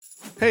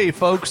Hey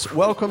folks,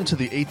 welcome to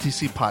the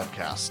ATC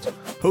Podcast,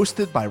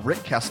 hosted by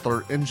Rick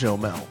Kessler and Joe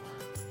Mell.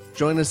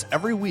 Join us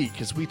every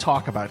week as we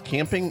talk about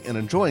camping and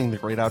enjoying the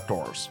great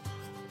outdoors.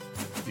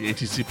 The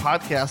ATC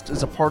Podcast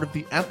is a part of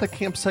the At the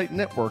Campsite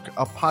network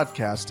of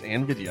podcasts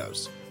and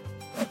videos.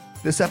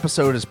 This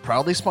episode is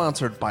proudly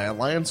sponsored by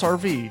Alliance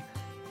RV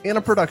and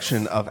a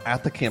production of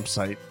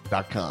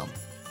atthecampsite.com.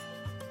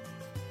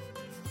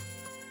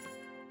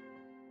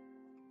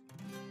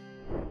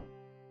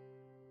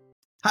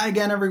 Hi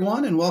again,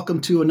 everyone, and welcome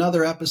to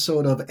another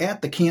episode of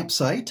At the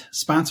Campsite,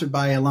 sponsored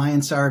by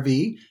Alliance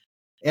RV.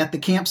 At the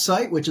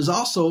Campsite, which is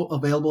also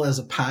available as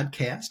a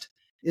podcast,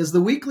 is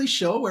the weekly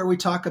show where we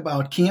talk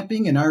about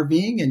camping and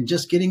RVing and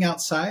just getting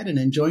outside and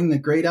enjoying the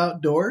great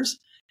outdoors.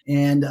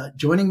 And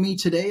joining me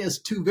today is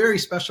two very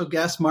special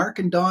guests, Mark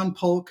and Dawn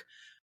Polk,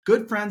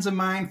 good friends of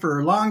mine for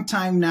a long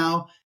time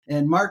now.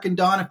 And Mark and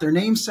Dawn, if their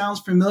name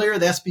sounds familiar,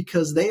 that's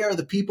because they are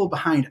the people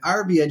behind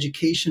RV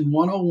Education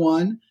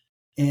 101.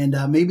 And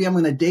maybe I'm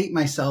going to date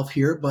myself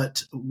here,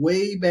 but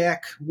way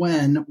back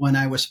when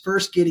I was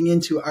first getting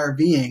into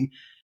RVing,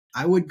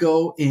 I would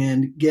go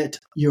and get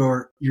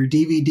your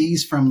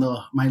DVDs from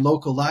my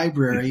local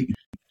library.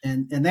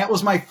 And that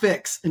was my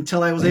fix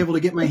until I was able to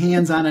get my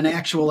hands on an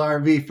actual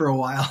RV for a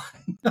while.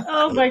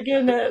 Oh, my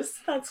goodness.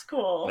 That's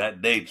cool.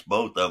 That dates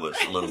both of us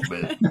a little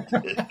bit.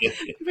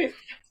 It's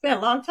been a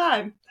long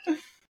time.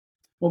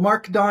 Well,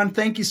 Mark, Dawn,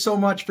 thank you so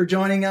much for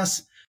joining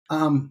us.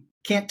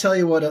 Can't tell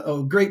you what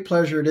a great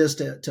pleasure it is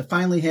to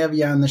finally have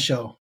you on the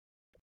show.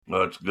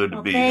 Well, it's good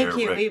to be here,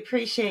 Thank you. Rick. We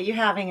appreciate you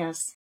having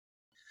us.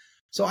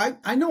 So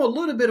I know a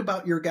little bit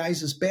about your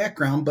guys'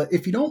 background, but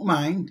if you don't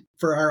mind,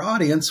 for our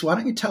audience, why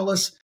don't you tell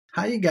us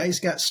how you guys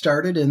got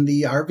started in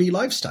the RV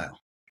lifestyle?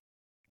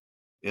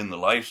 In the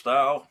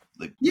lifestyle?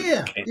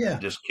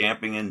 Just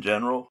camping in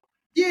general?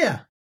 Yeah.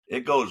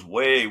 It goes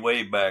way,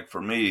 way back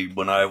for me.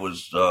 When I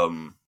was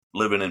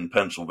living in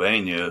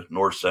Pennsylvania,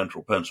 north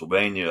central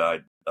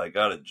Pennsylvania, I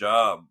got a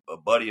job. A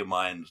buddy of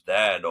mine's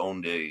dad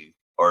owned a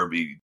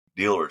RV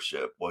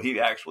dealership. Well, he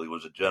actually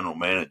was a general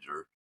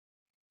manager.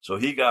 So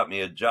he got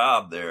me a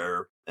job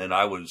there, and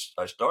I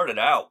started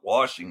out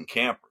washing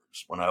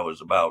campers when I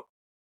was about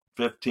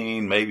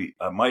 15, maybe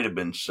I might have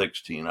been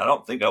 16. I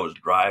don't think I was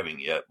driving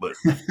yet, but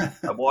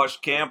I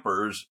washed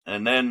campers,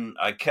 and then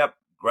I kept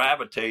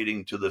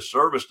gravitating to the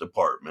service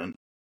department,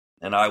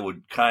 and I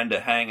would kind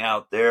of hang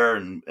out there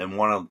and I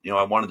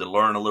wanted to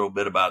learn a little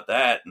bit about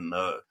that. And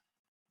the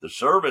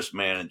service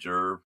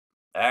manager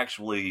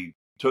actually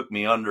took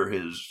me under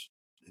his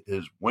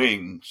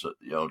wing,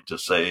 to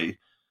say,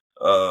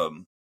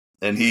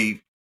 and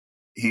he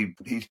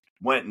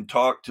went and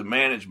talked to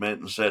management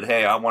and said,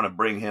 "Hey, I want to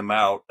bring him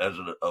out as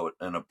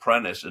an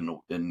apprentice in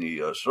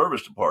the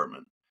service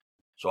department."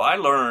 So I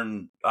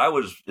learned. I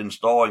was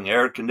installing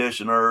air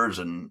conditioners,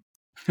 and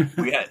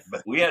we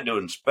had to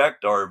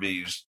inspect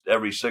RVs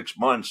every 6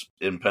 months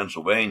in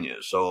Pennsylvania.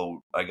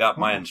 So I got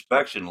my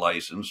inspection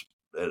license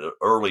at an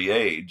early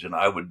age, and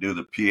I would do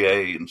the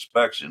PA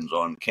inspections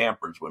on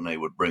campers when they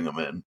would bring them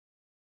in.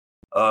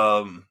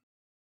 I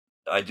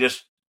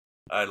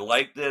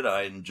liked it.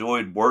 I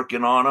enjoyed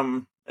working on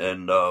them,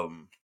 and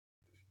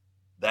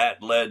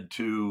that led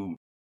to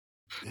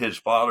his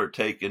father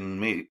taking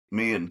me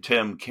and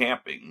Tim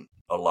camping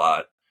a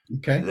lot.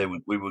 Okay.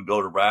 We would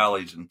go to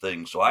rallies and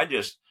things. So I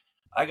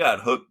got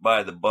hooked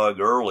by the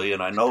bug early,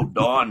 and I know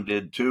Dawn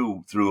did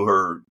too through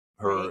her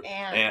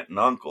aunt and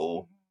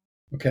uncle.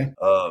 Okay.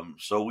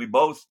 So we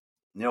both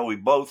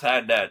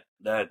had that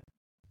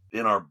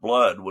in our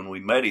blood when we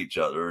met each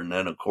other. And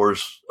then of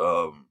course,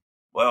 and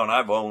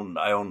I owned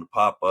the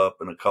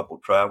pop-up and a couple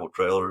travel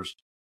trailers.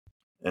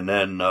 And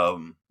then,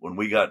 when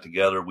we got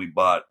together, we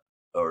bought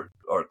our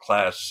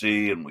Class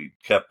C, and we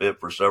kept it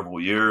for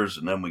several years.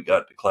 And then we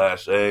got to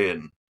Class A,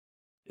 and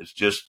it's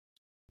just,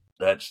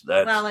 that's.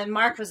 Well, and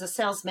Mark was a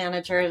sales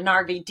manager at an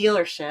RV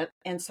dealership.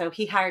 And so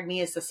he hired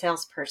me as a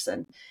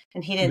salesperson,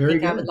 and he didn't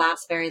think I would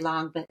last very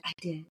long, but I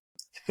did.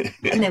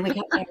 And then we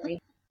got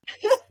married.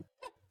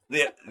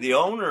 The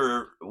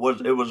owner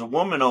was a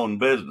woman-owned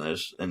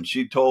business, and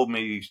she told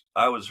me,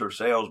 I was her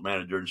sales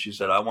manager, and she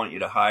said, "I want you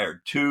to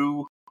hire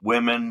 2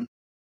 women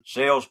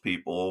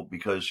salespeople,"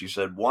 because she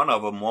said one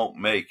of them won't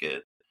make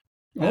it,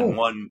 and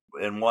one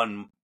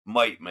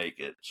might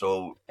make it.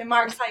 So, and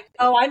Mark's like,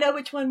 "Oh, I know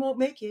which one won't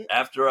make it."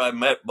 After I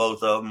met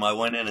both of them, I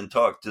went in and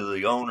talked to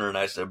the owner, and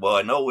I said, "Well,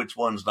 I know which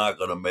one's not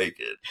going to make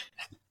it."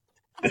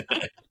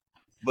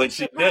 But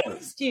she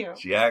did.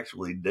 She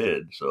actually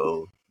did.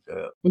 So.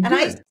 Yeah. And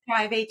I used to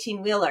drive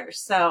 18-wheelers,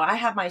 so I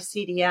have my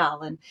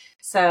CDL, and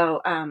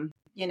so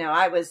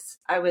I was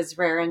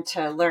raring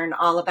to learn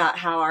all about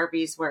how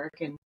RVs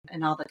work and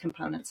all the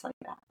components like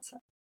that.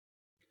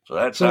 So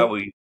that's how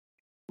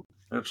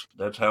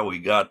we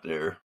got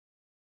there.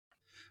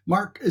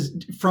 Mark,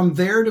 from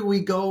there do we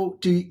go?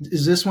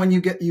 Is this when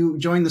you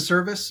join the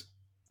service?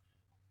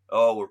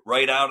 Oh,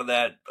 right out of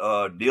that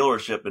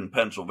dealership in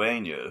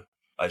Pennsylvania.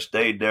 I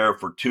stayed there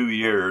for 2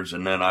 years,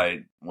 and then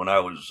when I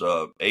was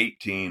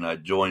 18, I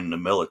joined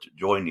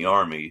the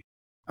Army,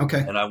 Okay.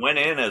 And I went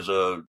in as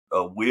a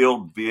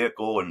wheeled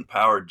vehicle and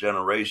power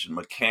generation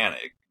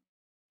mechanic.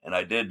 And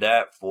I did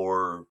that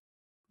for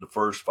the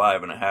first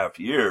 5.5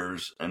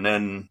 years. And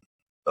then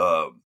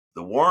the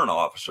warrant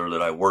officer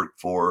that I worked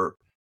for,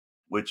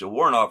 which a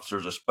warrant officer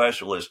is a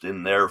specialist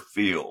in their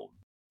field.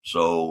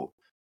 So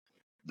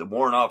the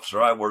warrant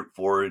officer I worked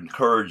for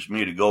encouraged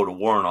me to go to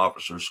warrant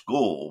officer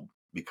school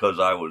because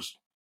I was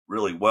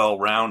really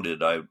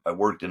well-rounded. I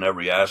worked in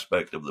every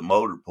aspect of the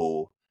motor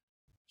pool.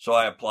 So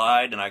I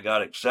applied and I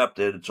got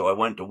accepted. So I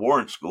went to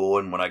warrant school.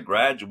 And when I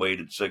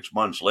graduated 6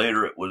 months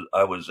later,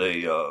 I was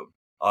a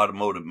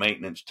automotive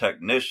maintenance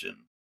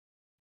technician.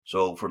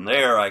 So from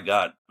there, I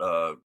got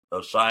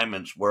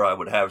assignments where I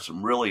would have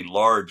some really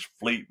large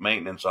fleet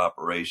maintenance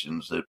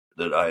operations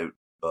that I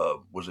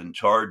was in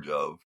charge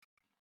of.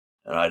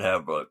 And I'd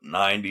have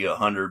 90,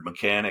 100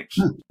 mechanics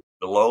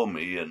below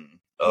me. And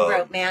you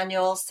wrote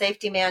manuals,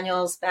 safety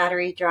manuals,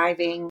 battery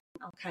driving,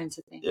 all kinds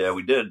of things. Yeah,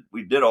 we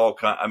did all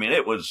kinds. I mean,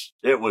 it was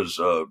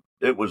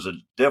a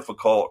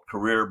difficult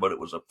career, but it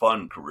was a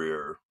fun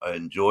career. I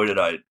enjoyed it.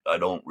 I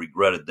don't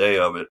regret a day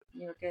of it.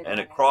 You're good. And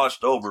it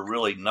crossed over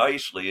really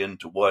nicely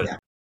into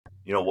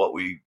what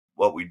we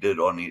did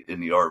in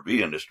the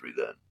RV industry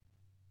then.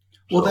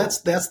 Well, that's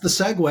the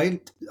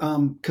segue,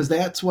 because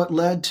that's what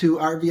led to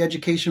RV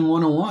Education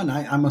 101,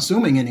 I'm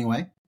assuming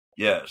anyway.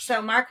 Yes.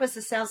 So Mark was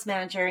the sales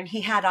manager, and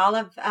he had all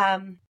of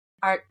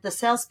the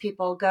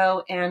salespeople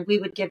go, and we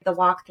would give the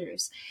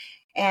walkthroughs.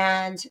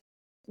 And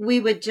we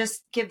would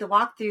just give the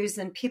walkthroughs,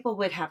 and people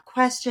would have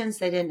questions.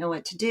 They didn't know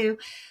what to do.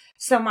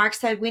 So Mark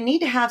said, we need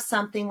to have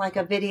something like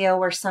a video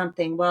or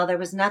something. Well, there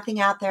was nothing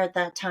out there at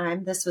that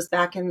time. This was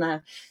back in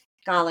the,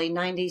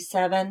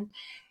 97.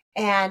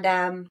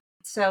 And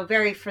so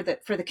very for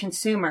the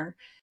consumer.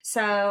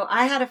 So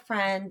I had a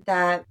friend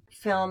that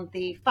filmed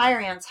the Fire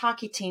Ants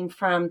hockey team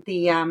from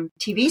the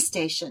TV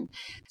station.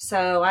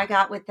 So I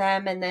got with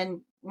them, and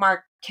then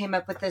Mark came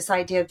up with this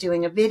idea of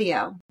doing a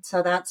video.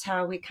 So that's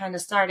how we kind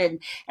of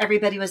started.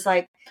 Everybody was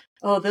like,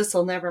 oh, this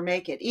will never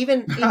make it.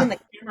 Even the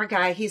camera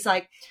guy, he's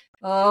like,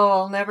 oh,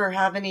 I'll never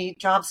have any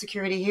job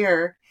security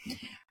here.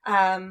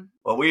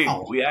 Well,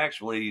 we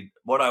actually,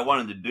 what I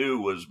wanted to do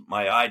was,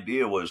 my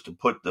idea was to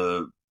put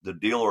the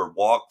dealer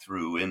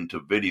walkthrough into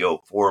video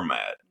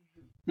format.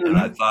 Mm-hmm. And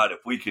I thought if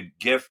we could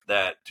gift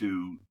that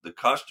to the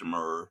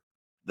customer,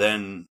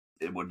 then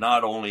it would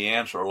not only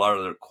answer a lot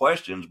of their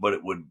questions, but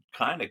it would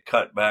kind of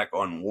cut back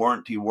on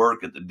warranty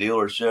work at the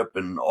dealership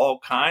and all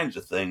kinds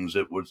of things.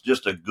 It was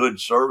just a good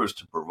service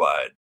to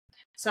provide.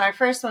 So our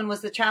first one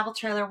was the travel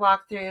trailer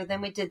walkthrough. Then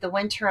we did the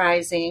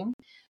winterizing.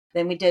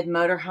 Then we did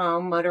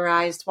motorhome,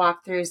 motorized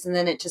walkthroughs. And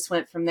then it just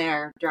went from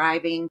there: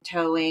 driving,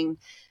 towing,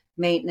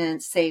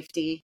 maintenance,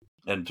 safety.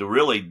 And to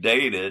really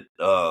date it,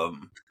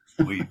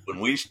 when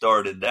we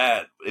started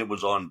that, it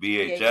was on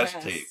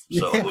VHS tape.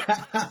 So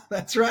yeah,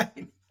 that's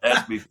right.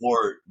 That's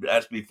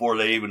before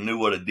they even knew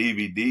what a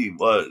DVD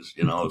was,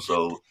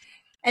 so.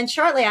 And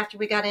shortly after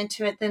we got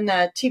into it, then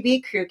the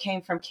TV crew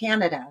came from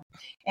Canada,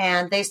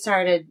 and they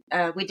started,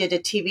 we did a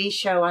TV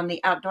show on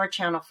the Outdoor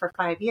Channel for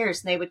 5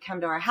 years, and they would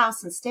come to our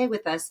house and stay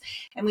with us,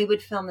 and we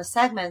would film the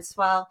segments.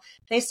 Well,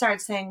 they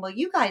started saying, well,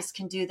 you guys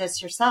can do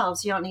this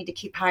yourselves. You don't need to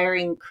keep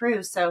hiring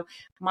crew. So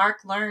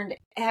Mark learned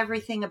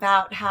everything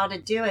about how to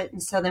do it.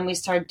 And so then we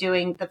started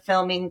doing the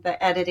filming,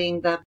 the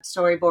editing, the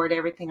storyboard,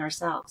 everything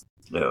ourselves.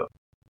 Yeah.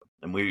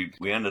 And we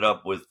ended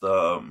up with,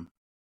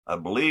 I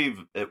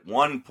believe at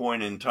one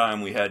point in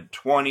time we had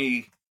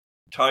 20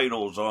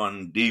 titles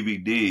on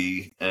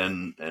DVD,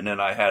 and then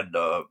I had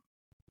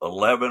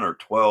 11 or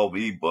 12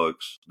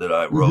 ebooks that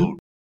I wrote. Mm-hmm. And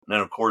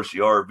then, of course, the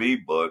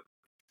RV book.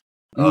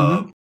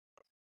 Mm-hmm.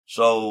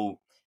 So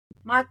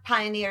Mark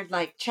pioneered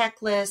like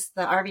checklists,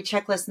 the RV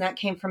checklist, and that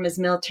came from his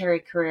military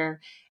career.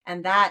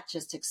 And that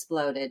just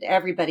exploded.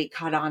 Everybody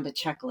caught on to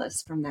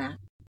checklists from that.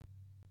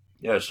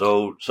 Yeah.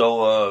 So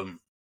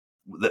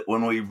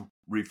when we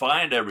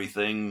refined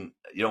everything,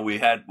 it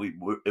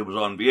was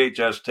on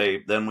VHS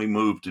tape. Then we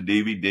moved to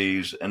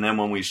DVDs, and then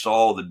when we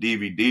saw the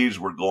DVDs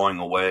were going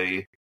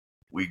away,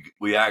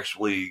 we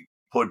actually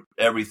put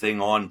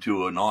everything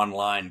onto an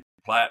online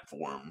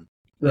platform.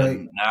 Right.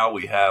 And now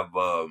we have,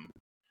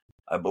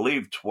 I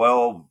believe,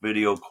 12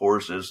 video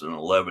courses and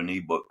 11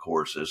 ebook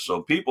courses.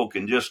 So people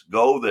can just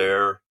go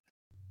there,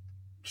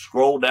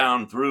 scroll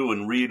down through,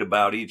 and read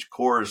about each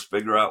course,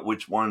 figure out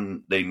which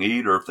one they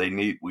need, or if they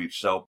need, we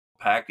sell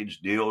package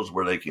deals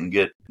where they can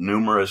get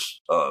numerous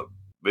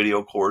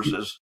video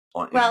courses.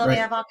 We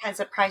have all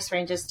kinds of price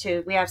ranges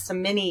too. We have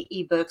some mini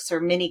ebooks or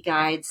mini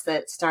guides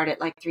that start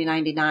at like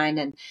 $3.99,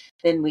 and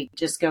then we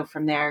just go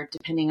from there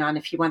depending on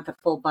if you want the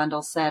full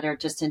bundle set or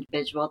just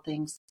individual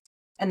things.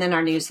 And then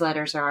our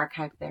newsletters are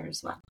archived there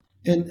as well.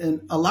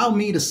 And allow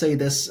me to say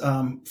this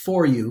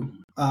for you.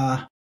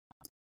 The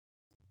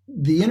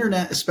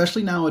internet,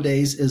 especially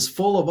nowadays, is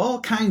full of all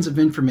kinds of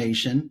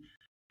information.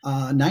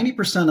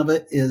 90% of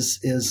it is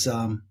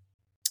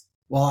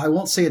well, I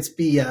won't say it's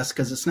BS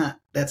because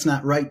that's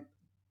not right,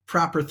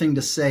 proper thing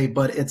to say,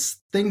 but it's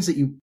things that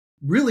you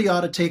really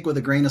ought to take with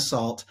a grain of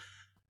salt.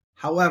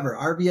 However,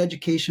 RV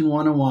Education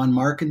 101,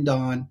 Mark and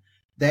Dawn,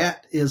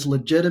 that is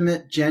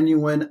legitimate,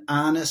 genuine,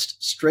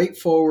 honest,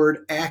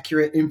 straightforward,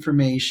 accurate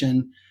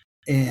information.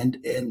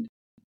 And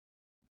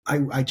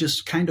I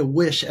just kind of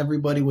wish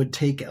everybody would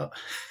take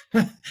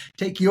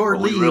your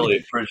lead. We really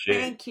appreciate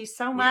it. Thank you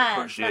so much.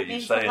 Appreciate that you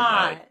means saying a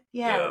lot. that.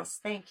 Yes,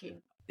 thank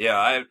you.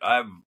 Yeah,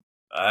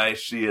 I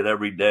see it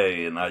every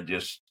day, and I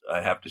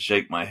have to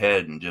shake my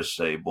head and just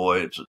say,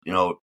 boy, it's,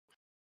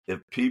 if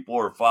people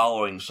are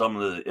following some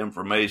of the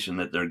information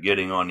that they're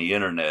getting on the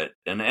internet,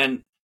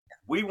 and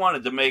we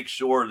wanted to make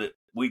sure that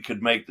we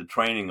could make the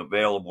training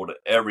available to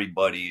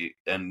everybody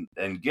and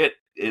get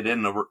it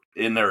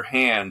in their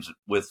hands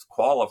with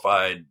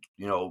qualified,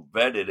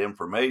 vetted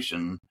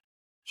information.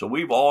 So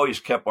we've always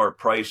kept our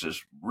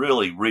prices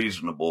really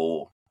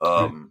reasonable.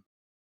 I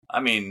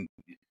mean,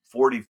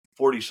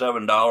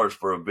 $47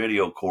 for a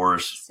video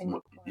course,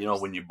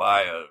 when you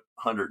buy a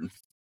 $150,000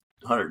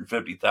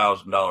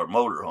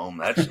 motorhome,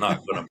 that's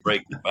not going to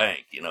break the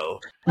bank,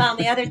 Well, and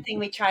the other thing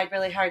we tried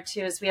really hard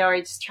too is we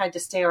always tried to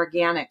stay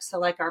organic. So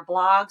like our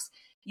blogs,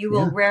 you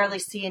will rarely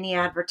see any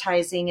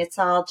advertising. It's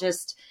all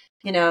just,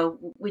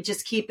 we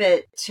just keep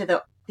it to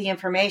the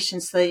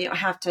information so that you don't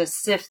have to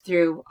sift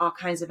through all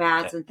kinds of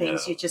ads and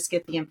things. You just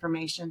get the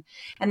information.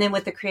 And then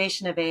with the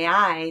creation of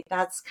AI,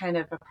 that's kind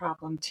of a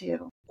problem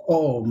too.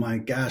 Oh my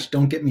gosh,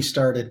 don't get me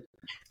started.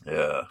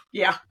 Yeah.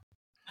 Yeah.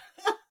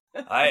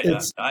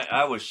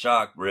 I was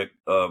shocked, Rick.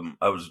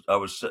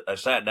 I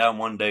sat down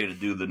one day to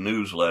do the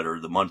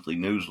monthly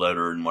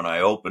newsletter, and when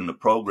I opened the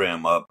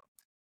program up,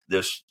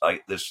 this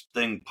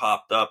thing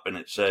popped up and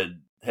it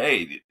said,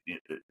 "Hey,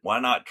 why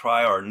not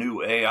try our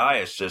new AI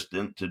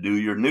assistant to do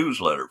your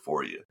newsletter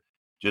for you?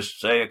 Just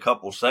say a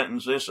couple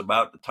sentences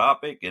about the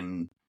topic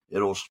and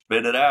it'll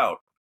spit it out."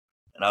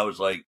 And I was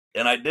like,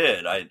 and I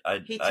did. I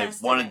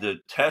wanted to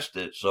test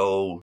it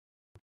to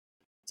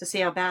see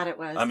how bad it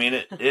was. I mean,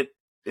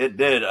 it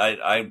did.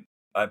 I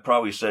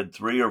probably said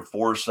 3 or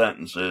 4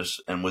 sentences,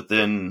 and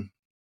within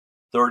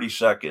 30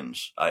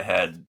 seconds, I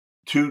had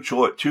two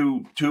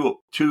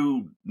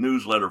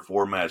newsletter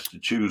formats to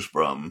choose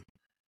from.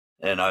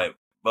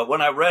 But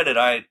when I read it,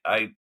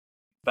 I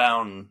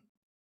found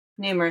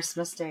numerous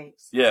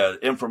mistakes. Yeah,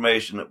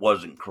 information that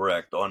wasn't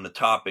correct on the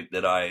topic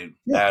that I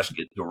asked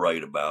it to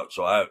write about.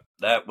 So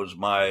that was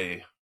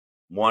my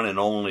one and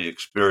only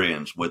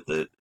experience with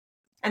it.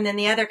 And then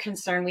the other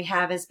concern we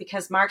have is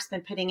because Mark's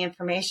been putting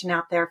information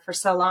out there for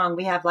so long,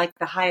 we have like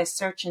the highest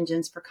search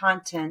engines for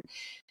content.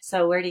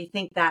 So where do you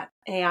think that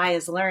AI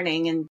is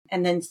learning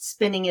and then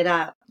spinning it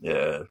up?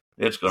 Yeah,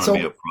 it's going to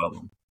be a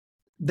problem.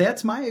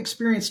 That's my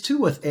experience too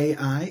with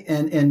AI,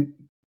 and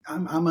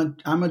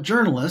I'm a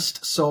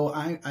journalist, so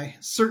I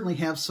certainly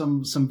have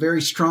some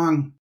very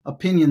strong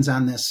opinions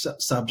on this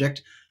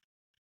subject.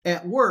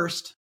 At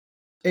worst,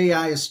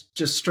 AI is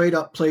just straight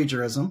up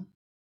plagiarism.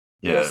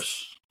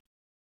 Yes.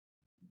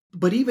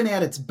 But even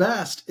at its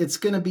best, it's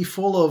going to be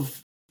full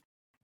of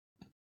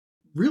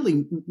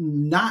really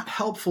not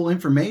helpful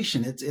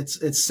information. It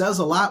says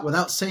a lot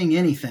without saying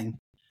anything.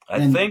 I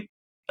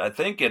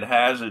think it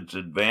has its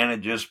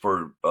advantages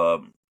for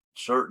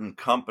certain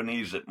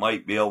companies that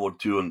might be able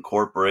to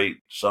incorporate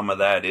some of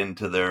that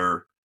into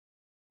their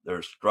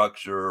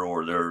structure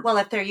or their. Well,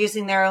 if they're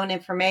using their own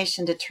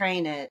information to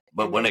train it.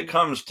 But when it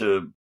comes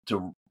to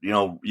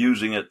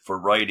using it for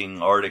writing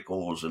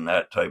articles and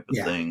that type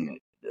of thing,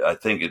 I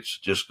think it's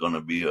just going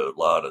to be a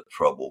lot of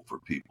trouble for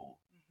people.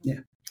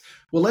 Yeah.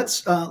 Well,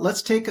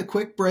 let's take a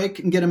quick break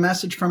and get a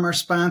message from our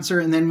sponsor.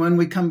 And then when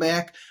we come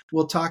back,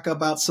 we'll talk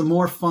about some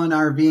more fun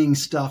RVing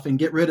stuff and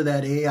get rid of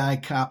that AI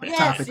topic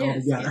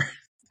altogether.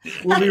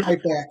 We'll be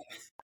right back.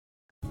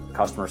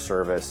 Customer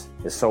service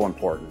is so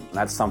important. And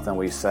that's something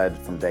we said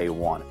from day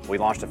one. We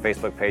launched a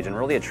Facebook page and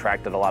really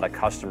attracted a lot of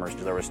customers.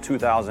 There was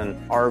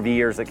 2,000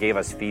 RVers that gave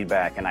us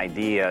feedback and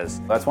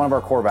ideas. That's one of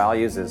our core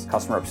values is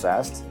customer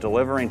obsessed,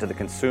 delivering to the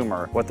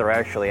consumer what they're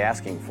actually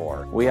asking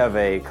for. We have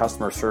a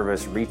customer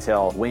service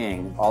retail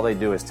wing. All they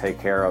do is take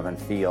care of and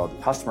field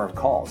customer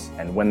calls.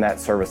 And when that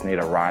service need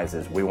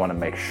arises, we want to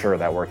make sure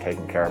that we're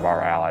taking care of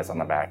our allies on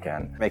the back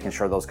end, making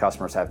sure those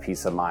customers have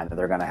peace of mind that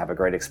they're going to have a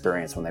great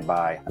experience when they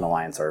buy an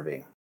Alliance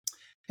RV.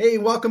 Hey,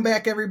 welcome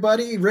back,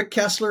 everybody. Rick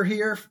Kessler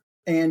here,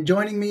 and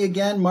joining me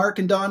again, Mark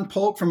and Dawn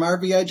Polk from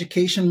RV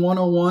Education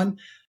 101.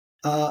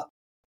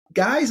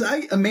 Guys,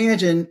 I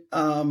imagine,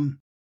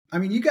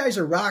 you guys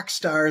are rock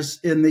stars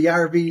in the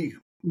RV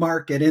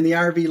market, in the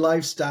RV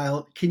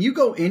lifestyle. Can you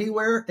go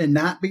anywhere and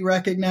not be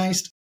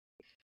recognized?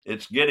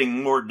 It's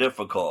getting more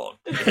difficult.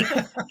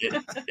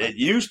 It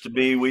used to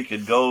be we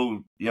could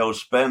go,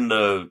 spend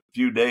a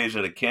few days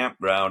at a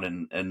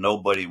campground and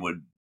nobody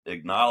would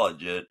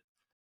acknowledge it.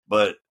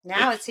 But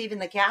now it's even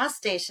the gas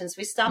stations.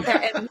 We stopped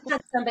there and we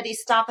had somebody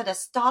stop at a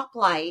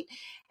stoplight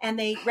and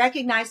they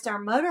recognized our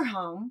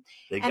motorhome.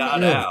 They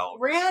got out.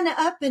 Ran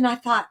up and I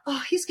thought,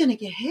 oh, he's going to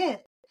get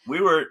hit.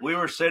 We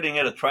were sitting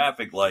at a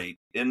traffic light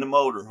in the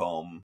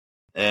motorhome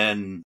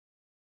and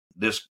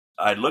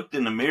I looked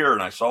in the mirror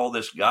and I saw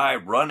this guy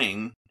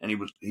running and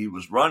he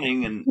was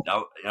running and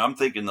I'm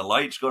thinking the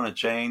light's going to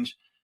change.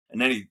 And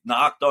then he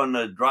knocked on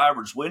the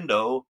driver's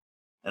window,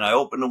 and I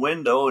opened the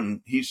window,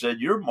 and he said,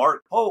 "You're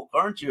Mark Polk,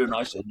 aren't you?" And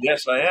I said,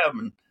 "Yes, I am."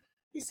 And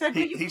He said,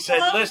 he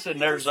said, "Listen,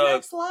 there's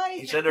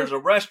a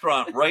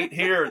restaurant right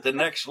here at the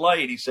next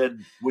light." He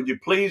said, would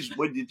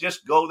you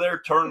just go there,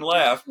 turn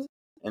left,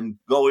 and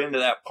go into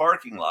that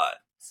parking lot?"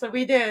 So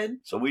we did.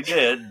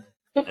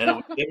 And it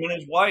was him and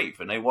his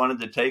wife, and they wanted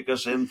to take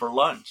us in for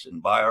lunch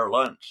and buy our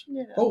lunch.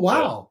 Yeah. Oh,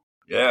 wow.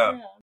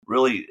 Yeah,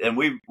 really. And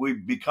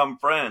we've become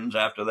friends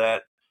after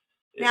that.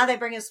 Now they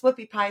bring us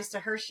whoopie pies to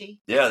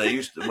Hershey. Yeah, they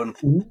used to.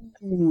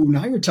 Ooh,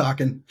 now you're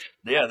talking.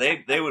 Yeah,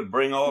 they would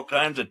bring all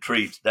kinds of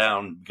treats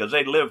down because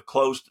they lived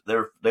close.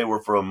 They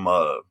were from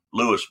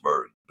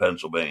Lewisburg,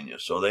 Pennsylvania,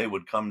 so they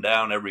would come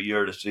down every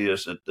year to see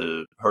us at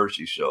the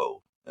Hershey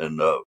show,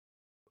 and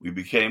we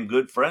became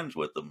good friends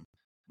with them.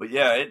 But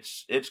yeah,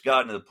 it's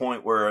gotten to the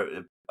point where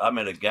if I'm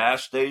at a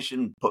gas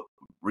station,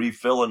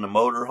 refilling the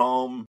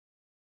motorhome.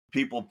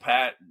 People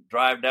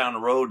drive down the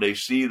road. They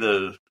see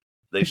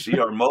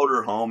our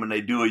motorhome, and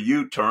they do a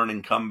U-turn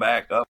and come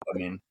back up. I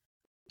mean,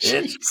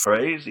 it's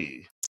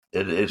crazy.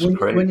 It's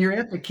crazy. When you're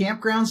at the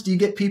campgrounds, do you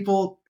get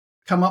people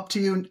come up to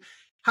you and,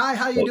 "Hi,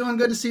 how you doing?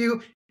 Good to see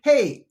you.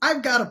 Hey,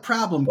 I've got a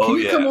problem. Can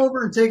you come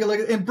over and take a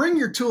look and bring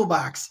your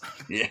toolbox?"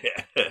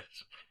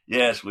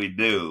 Yes, we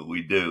do.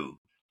 We do.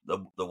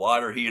 The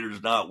water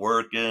heater's not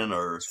working,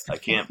 or I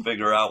can't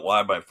figure out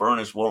why my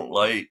furnace won't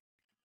light.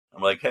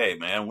 I'm like, "Hey,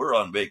 man, we're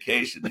on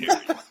vacation here."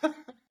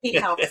 He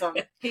helps them.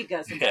 He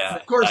does. Yeah,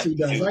 of course he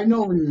does. I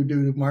know when you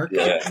do, Mark.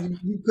 Yeah.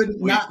 You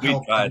couldn't not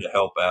help. We try to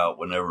help out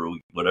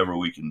whatever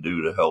we can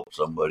do to help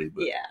somebody.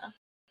 But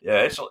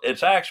yeah,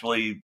 it's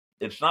actually,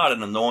 it's not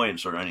an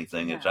annoyance or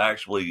anything. Yeah. It's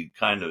actually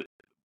kind of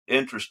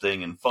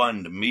interesting and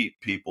fun to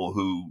meet people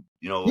who,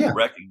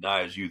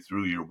 recognize you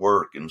through your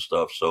work and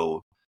stuff.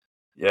 So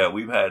yeah,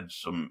 we've had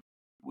some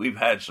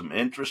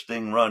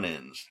interesting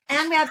run-ins.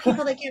 And we have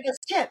people that give us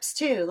tips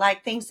too,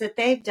 like things that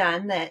they've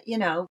done that,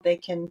 they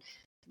can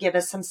give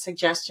us some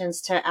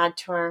suggestions to add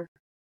to our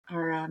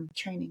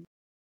training.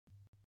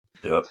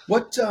 Yep.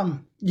 What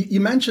you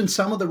mentioned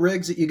some of the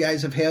rigs that you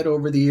guys have had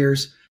over the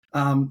years.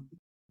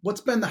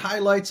 What's been the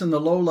highlights and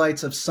the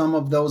lowlights of some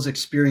of those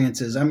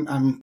experiences? I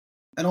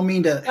don't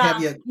mean to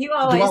have you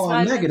dwell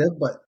on negative,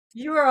 but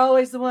you were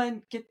always the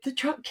one, get the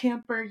truck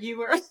camper. You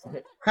were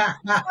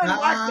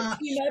the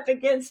team up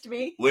against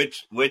me.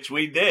 Which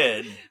we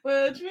did.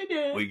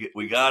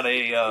 We got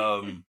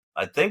a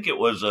I think it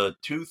was a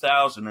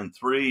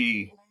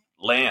 2003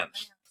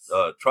 Lance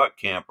truck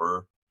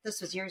camper.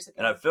 This was years ago.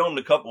 And I filmed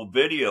a couple of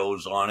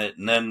videos on it,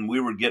 and then we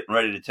were getting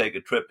ready to take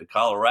a trip to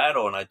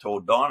Colorado, and I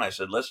told Dawn, I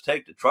said, "Let's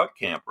take the truck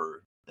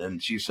camper."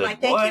 And she said,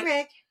 "Thank you,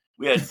 Rick."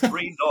 We had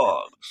 3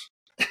 dogs.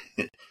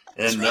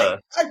 And right.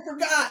 I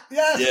forgot.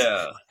 Yes.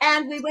 Yeah.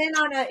 And we went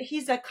on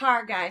he's a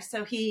car guy,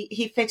 so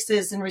he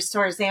fixes and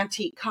restores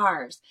antique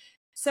cars.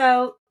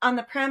 So on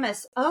the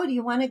premise, "Oh, do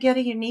you want to go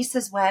to your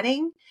niece's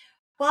wedding?"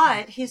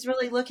 But he's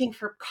really looking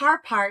for car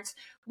parts.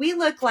 We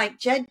look like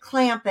Jed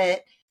Clampett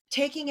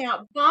taking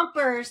out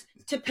bumpers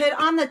to put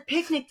on the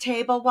picnic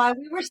table while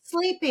we were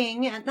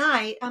sleeping at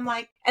night. I'm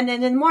like, and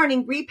then in the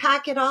morning,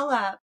 repack it all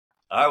up.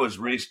 I was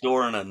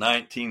restoring a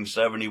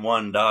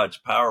 1971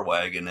 Dodge Power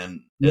Wagon at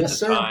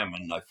the time,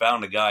 and I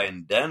found a guy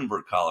in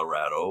Denver,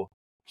 Colorado.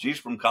 She's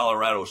from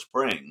Colorado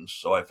Springs,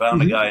 so I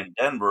found a guy in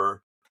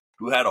Denver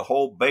who had a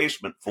whole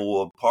basement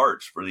full of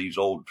parts for these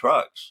old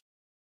trucks.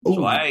 Ooh.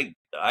 So I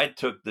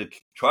took the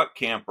truck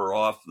camper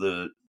off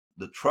the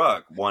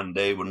truck one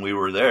day when we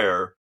were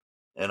there,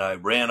 and I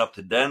ran up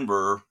to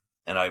Denver,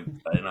 and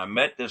I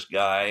met this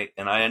guy,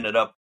 and I ended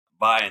up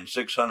buying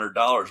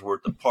 $600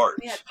 worth of parts.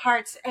 We had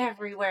parts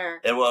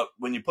everywhere. And well,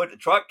 when you put the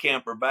truck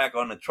camper back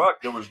on the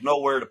truck, there was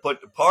nowhere to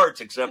put the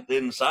parts except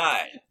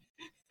inside.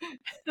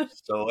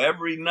 So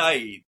every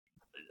night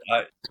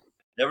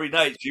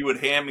she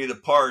would hand me the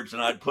parts,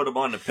 and I'd put them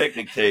on the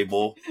picnic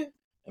table,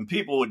 and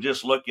people would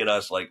just look at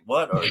us like,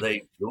 "What are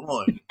they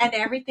doing?" And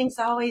everything's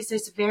always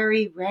is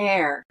very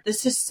rare.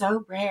 This is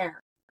so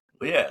rare.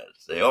 Well, yes,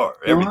 they are.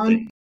 Everything.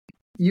 Ron,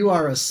 you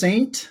are a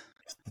saint.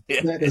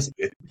 That is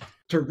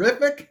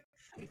terrific.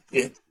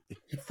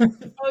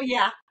 Oh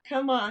yeah,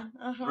 come on.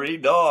 3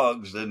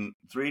 dogs, and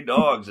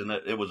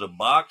it was a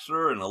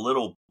boxer and a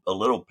little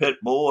pit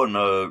bull and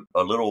a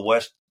little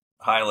West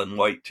Highland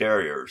White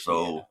Terrier.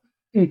 So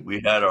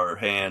we had our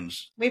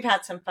hands. We've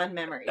had some fun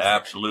memories.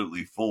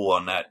 Absolutely full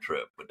on that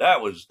trip, but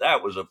that was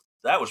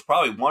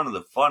probably one of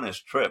the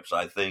funnest trips,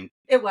 I think.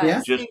 It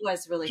was. Yeah. It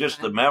was really just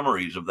fun. The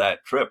memories of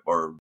that trip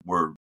were.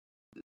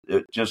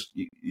 It just,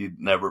 you'd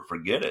never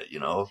forget it,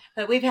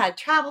 But we've had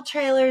travel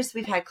trailers,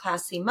 we've had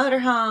Class C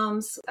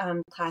motorhomes,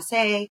 Class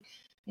A,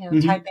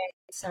 Type A,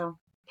 so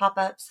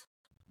pop-ups.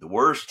 The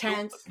worst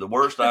tents. The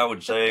worst I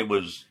would say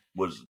was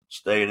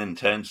staying in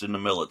tents in the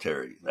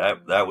military.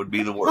 That would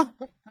be the worst.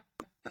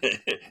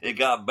 It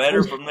got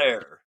better from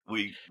there.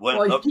 We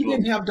went up. You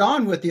didn't have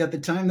Dawn with you at the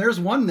time.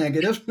 There's one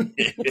negative.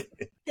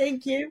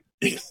 Thank you.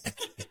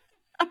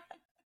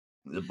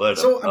 But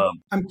so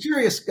I'm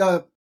curious.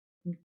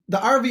 The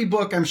RV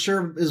book, I'm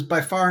sure, is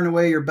by far and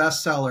away your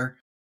bestseller.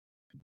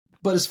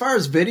 But as far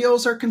as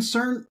videos are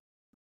concerned,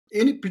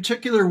 any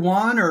particular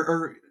one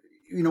or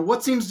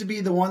what seems to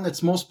be the one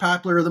that's most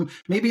popular of them?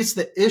 Maybe it's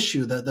the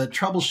issue, the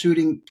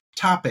troubleshooting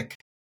topic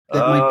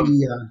that might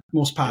be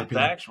most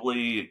popular. It's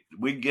actually,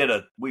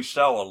 we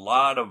sell a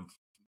lot of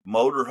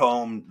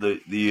motorhome,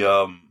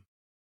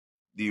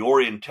 the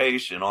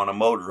orientation on a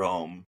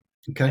motorhome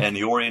and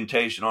the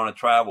orientation on a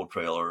travel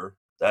trailer.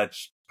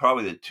 That's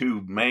probably the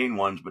two main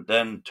ones. But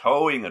then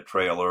towing a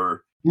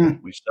trailer,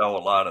 we sell a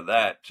lot of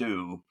that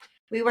too.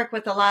 We work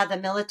with a lot of the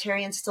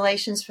military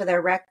installations for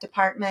their rec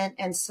department.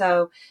 And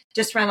so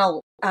just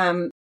rental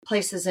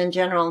places in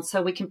general. And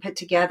so we can put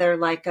together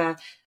like a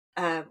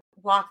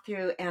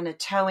walkthrough and a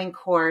towing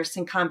course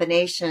in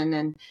combination.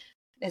 And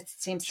it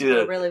seems to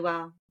go really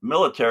well.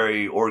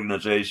 Military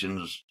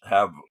organizations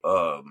have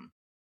a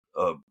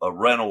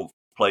rental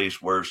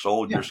place where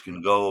soldiers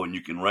can go, and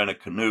you can rent a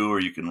canoe, or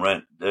you can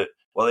rent it.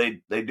 Well,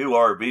 they do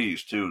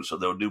RVs too. So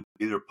they'll do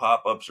either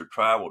pop-ups or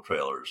travel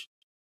trailers.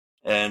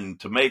 And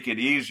to make it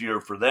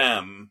easier for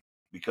them,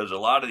 because a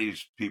lot of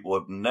these people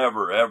have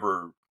never,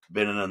 ever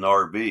been in an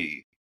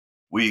RV,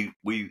 we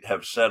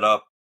have set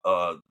up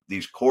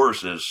these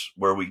courses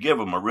where we give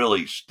them a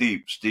really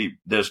steep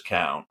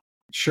discount.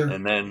 Sure.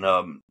 And then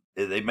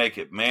they make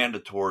it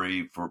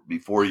mandatory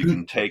before you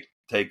can take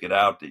it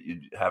out, that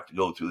you have to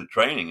go through the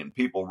training. And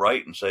people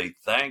write and say,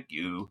 thank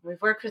you.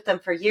 We've worked with them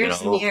for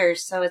years and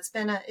years. So it's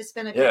been a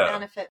good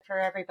benefit for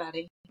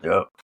everybody.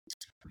 Yeah.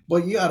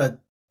 Well,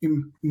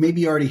 you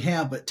maybe already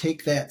have, but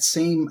take that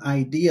same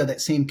idea,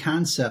 that same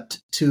concept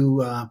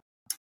to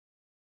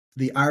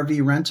the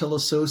RV Rental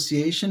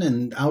Association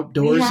and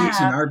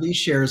Outdoorsies and RV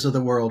Shares of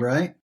the world,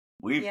 right?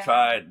 We've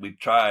tried. We've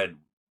tried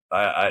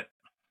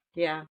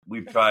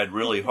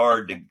really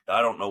hard to.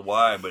 I don't know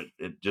why, but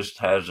it just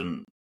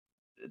hasn't.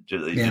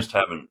 They just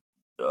haven't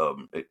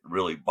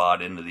really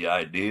bought into the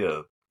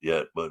idea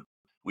yet. But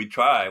we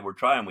try. We're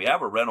trying. We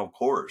have a rental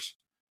course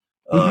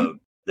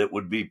that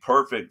would be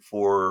perfect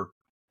for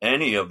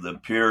any of the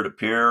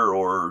peer-to-peer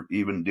or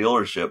even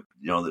dealership,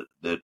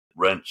 that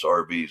rents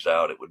RVs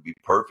out. It would be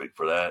perfect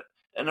for that.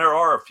 And there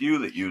are a few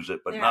that use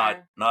it, but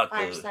not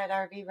Fireside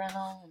RV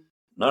rental.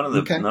 None of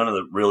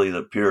the really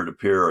the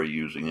peer-to-peer are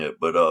using it,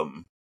 but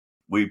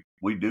we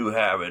do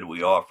have it.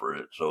 We offer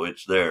it, so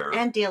it's there.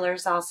 And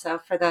dealers also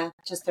for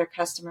just their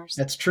customers.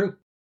 That's true.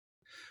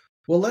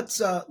 Well,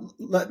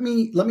 let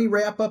me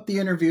wrap up the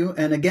interview.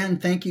 And again,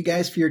 thank you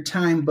guys for your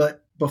time.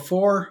 But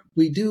before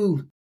we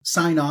do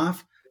sign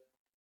off,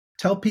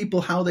 tell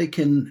people how they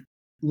can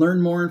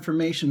learn more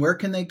information. Where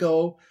can they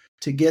go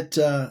to get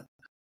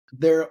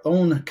their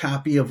own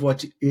copy of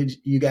what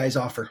you guys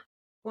offer?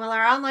 Well,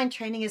 our online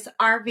training is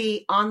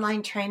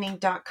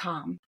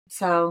rvonlinetraining.com.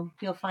 So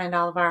you'll find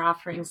all of our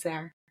offerings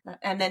there.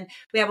 And then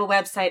we have a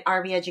website,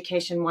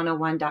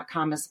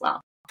 rveducation101.com as well.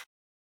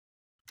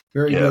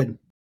 Very good.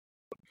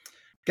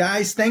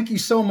 Guys, thank you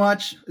so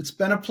much. It's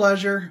been a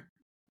pleasure.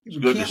 It's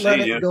good to see you. Can't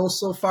let it go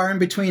so far in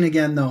between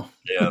again, though.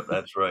 Yeah,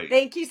 that's right.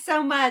 Thank you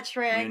so much,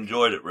 Rick. We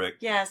enjoyed it, Rick.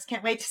 Yes,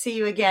 can't wait to see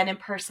you again in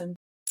person.